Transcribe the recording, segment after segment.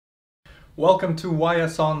Welcome to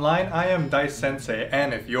YS Online. I am Dai Sensei,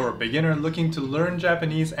 and if you're a beginner looking to learn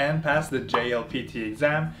Japanese and pass the JLPT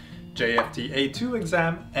exam, JFT A2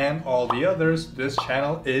 exam, and all the others, this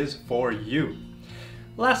channel is for you.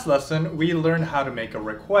 Last lesson, we learned how to make a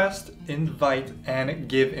request, invite, and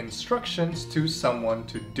give instructions to someone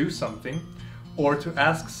to do something, or to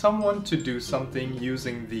ask someone to do something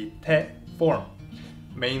using the te form,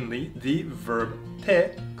 mainly the verb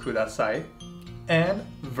te kudasai and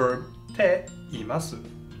verb te imasu.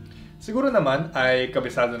 Siguro naman ay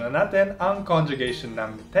kabisado na natin ang conjugation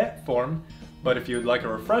ng te form, but if you'd like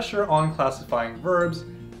a refresher on classifying verbs,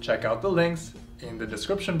 check out the links in the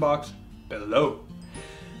description box below.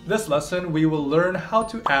 This lesson, we will learn how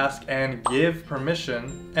to ask and give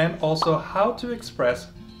permission and also how to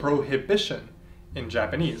express prohibition in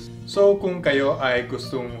Japanese. So kung kayo ay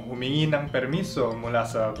gustong humingi ng permiso mula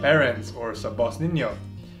sa parents or sa boss ninyo,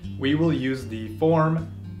 we will use the form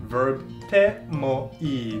verb te mo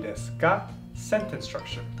ii desu ka sentence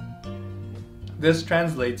structure. This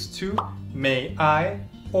translates to may I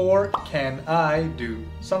or can I do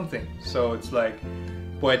something. So it's like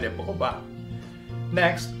puede po ba?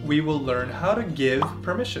 Next, we will learn how to give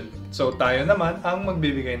permission. So tayo naman ang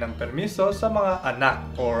magbibigay ng permiso sa mga anak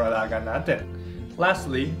or alaga natin.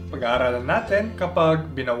 Lastly, pag-aaralan natin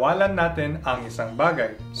kapag binawalan natin ang isang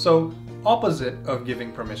bagay. So, opposite of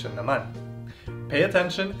giving permission naman. Pay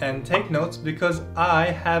attention and take notes because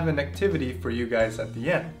I have an activity for you guys at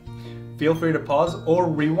the end. Feel free to pause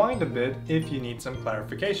or rewind a bit if you need some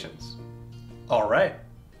clarifications. Alright,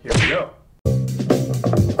 here we go.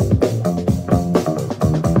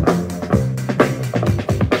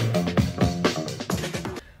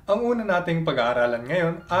 Ang una nating pag-aaralan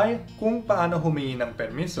ngayon ay kung paano humingi ng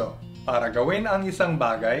permiso para gawin ang isang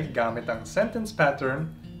bagay gamit ang sentence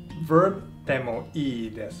pattern verb te mo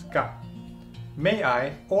ii desu ka. May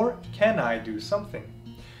I or can I do something?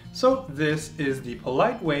 So this is the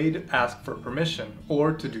polite way to ask for permission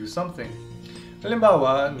or to do something.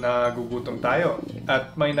 Halimbawa, nagugutom tayo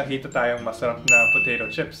at may nakita tayong masarap na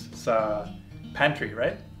potato chips sa pantry,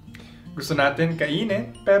 right? Gusto natin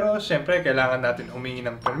kainin, pero syempre kailangan natin humingi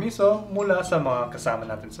ng permiso mula sa mga kasama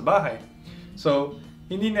natin sa bahay. So,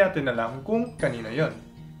 hindi natin alam kung kanino yon.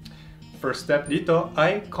 First step dito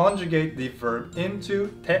ay conjugate the verb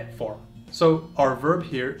into te form. So, our verb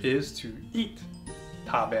here is to eat,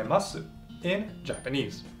 tabemasu, in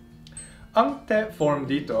Japanese. Ang te form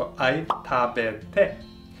dito ay tabete.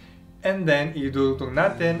 And then, idudugtong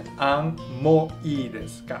natin ang mo ii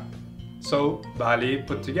desu ka. So, bali,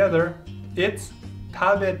 put together, it's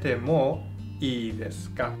tabete mo ii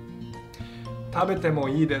desu ka. Tabete mo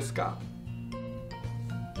ii desu ka.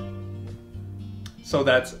 So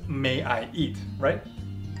that's may I eat, right?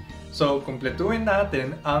 So, kumpletuhin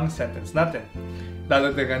natin ang sentence natin.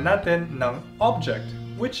 Dadagdagan natin ng object,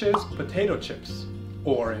 which is potato chips,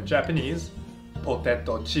 or in Japanese,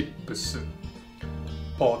 potato chips.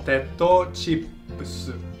 Potato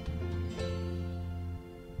chips.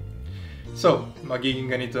 So, magiging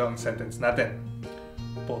ganito ang sentence natin.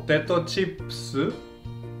 Potato chips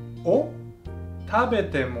o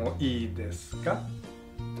tabete mo ii desu ka?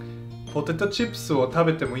 Potato chips o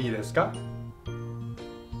tabete mo ii desu ka?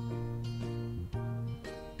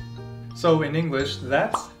 So in English,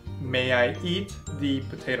 that's may I eat the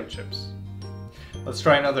potato chips? Let's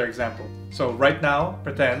try another example. So right now,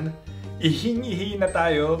 pretend ihing-ihi na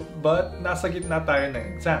tayo but nasa gitna tayo ng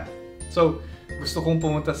exam. So, gusto kong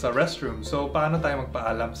pumunta sa restroom, so paano tayo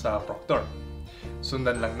magpaalam sa proctor?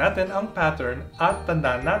 Sundan lang natin ang pattern at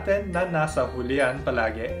tandaan natin na nasa hulihan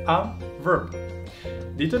palagi ang verb.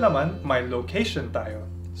 Dito naman, may location tayo.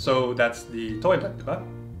 So that's the toilet, di ba?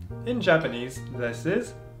 In Japanese, this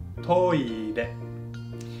is toire.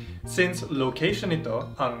 Since location ito,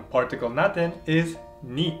 ang particle natin is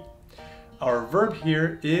ni. Our verb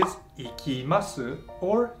here is ikimasu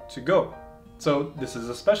or to go. So, this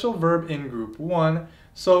is a special verb in group 1,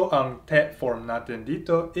 so ang te form natin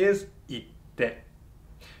dito is ite.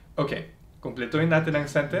 Okay, kumpletuhin natin ang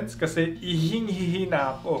sentence kasi ihing-hihi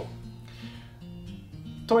na ako.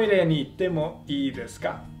 Toire ni ite mo ii desu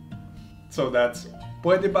ka? So that's,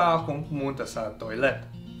 pwede ba akong pumunta sa toilet?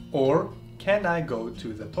 Or, can I go to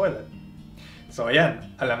the toilet? So ayan,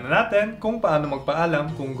 alam na natin kung paano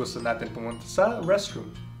magpaalam kung gusto natin pumunta sa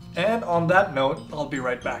restroom. And on that note, I'll be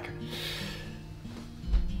right back.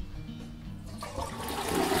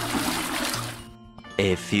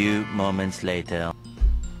 A few moments later.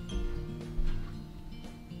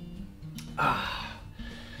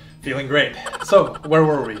 Feeling great. So, where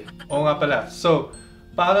were we? Oo nga pala. So,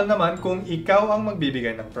 paano naman kung ikaw ang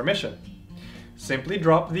magbibigay ng permission? Simply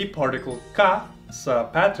drop the particle ka sa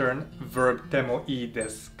pattern verb temo ii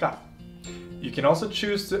desu ka. You can also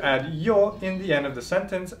choose to add yo in the end of the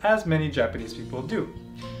sentence, as many Japanese people do.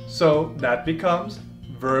 So that becomes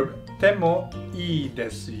verb temo ii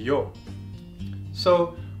desu yo.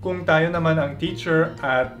 So kung tayo naman ang teacher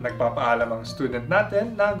at nagpapaalam ang student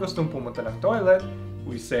natin na gustong pumunta ng toilet,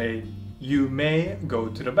 we say, you may go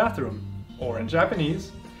to the bathroom. Or in Japanese,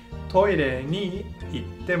 toire ni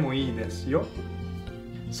itte mo ii desu yo.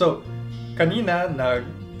 So, kanina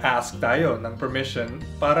nag-ask tayo ng permission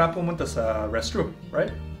para pumunta sa restroom, right?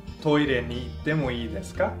 Toire ni itte mo ii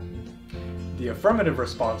desu ka? The affirmative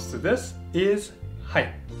response to this is hai,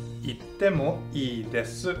 itte mo ii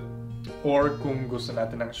desu. Or kung gusto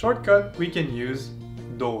natin ng shortcut, we can use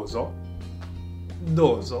dozo.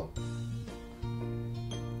 Dozo.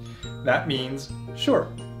 That means, sure,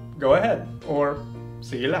 go ahead, or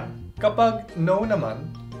sige lang. Kapag no naman,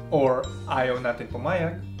 or ayaw natin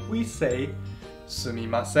pumayag, we say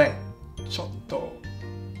sumimasen, chotto.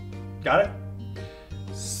 Got it?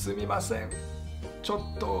 Sumimasen,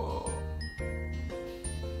 chotto.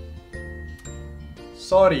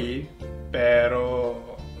 Sorry, pero...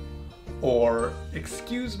 Or,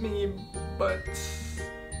 excuse me, but...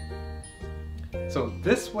 So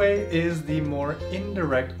this way is the more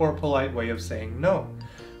indirect or polite way of saying no.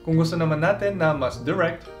 Kung gusto naman natin na mas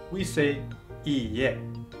direct, we say iie,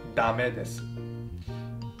 dame desu.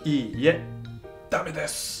 Iie, dame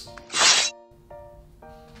desu.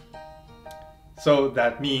 So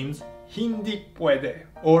that means hindi puede,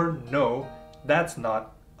 or no, that's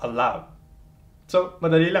not allowed. So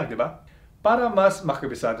madali lang, di ba? Para mas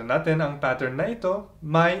makabisado natin ang pattern na ito,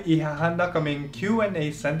 may ihahanda kaming Q&A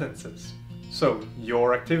sentences. So,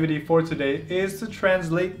 your activity for today is to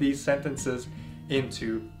translate these sentences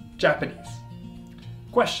into Japanese.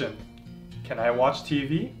 Question: can I watch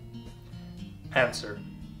TV? Answer: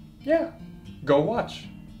 yeah, go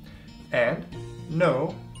watch. And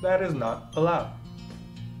no, that is not allowed.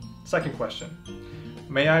 Second question: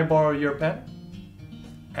 may I borrow your pen?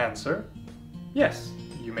 Answer: yes,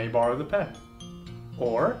 you may borrow the pen.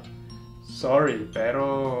 Or, sorry,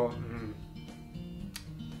 pero...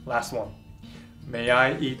 Last one. May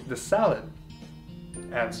I eat the salad?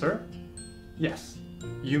 Answer: yes,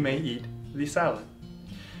 you may eat the salad.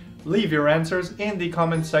 Leave your answers in the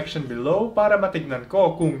comment section below para matignan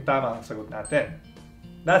ko kung tama ang sagot natin.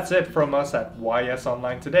 That's it from us at YS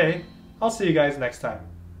Online today. I'll see you guys next time.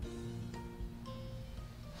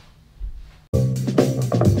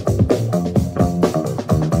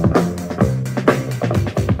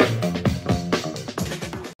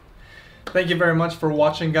 Thank you very much for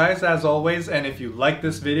watching, guys, as always, and if you like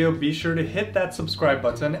this video, be sure to hit that subscribe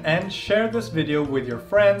button and share this video with your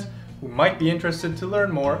friends who might be interested to learn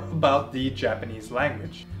more about the Japanese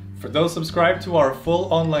language. For those subscribed to our full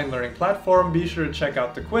online learning platform, be sure to check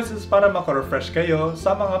out the quizzes para maka-refresh kayo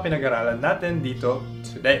sa mga pinag-aralan natin dito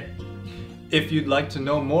today. If you'd like to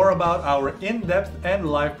know more about our in-depth and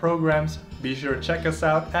live programs, be sure to check us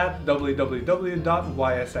out at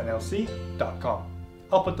www.ysnlc.com.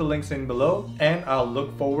 I'll put the links in below, and I'll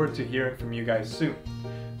look forward to hearing from you guys soon.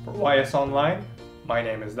 For YS Online, my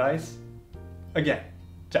name is Dice. Again,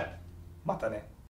 chat. Mata ne.